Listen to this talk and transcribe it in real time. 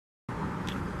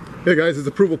Hey guys, it's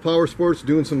Approval Power Sports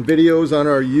doing some videos on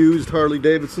our used Harley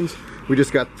Davidsons. We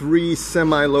just got 3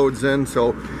 semi-loads in,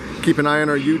 so keep an eye on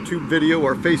our YouTube video,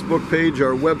 our Facebook page,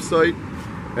 our website.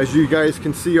 As you guys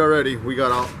can see already, we got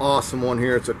an awesome one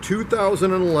here. It's a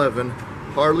 2011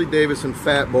 Harley Davidson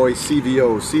Fat Boy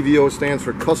CVO. CVO stands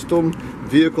for Custom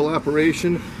Vehicle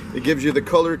Operation. It gives you the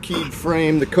color keyed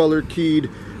frame, the color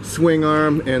keyed swing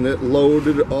arm, and it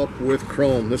loaded up with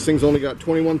chrome. This thing's only got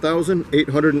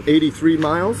 21,883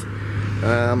 miles.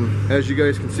 As you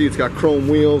guys can see, it's got chrome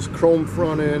wheels, chrome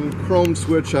front end, chrome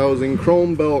switch housing,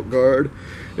 chrome belt guard.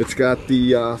 It's got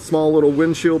the small little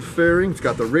windshield fairing. It's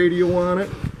got the radio on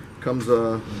it. Comes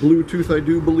Bluetooth, I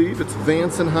do believe. It's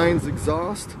Vance and Hines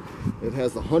exhaust. It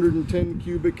has the 110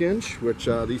 cubic inch, which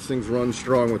these things run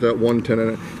strong with that 110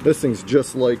 in it. This thing's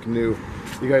just like new.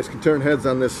 You guys can turn heads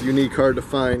on this unique, hard to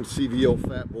find CVO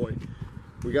Fat Boy.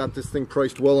 We got this thing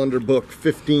priced well under book,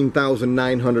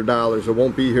 $15,900. It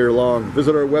won't be here long.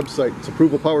 Visit our website, it's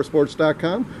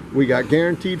approvalpowersports.com. We got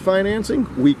guaranteed financing.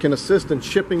 We can assist in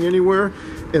shipping anywhere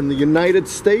in the United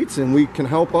States, and we can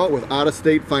help out with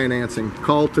out-of-state financing.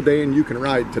 Call today and you can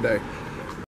ride today.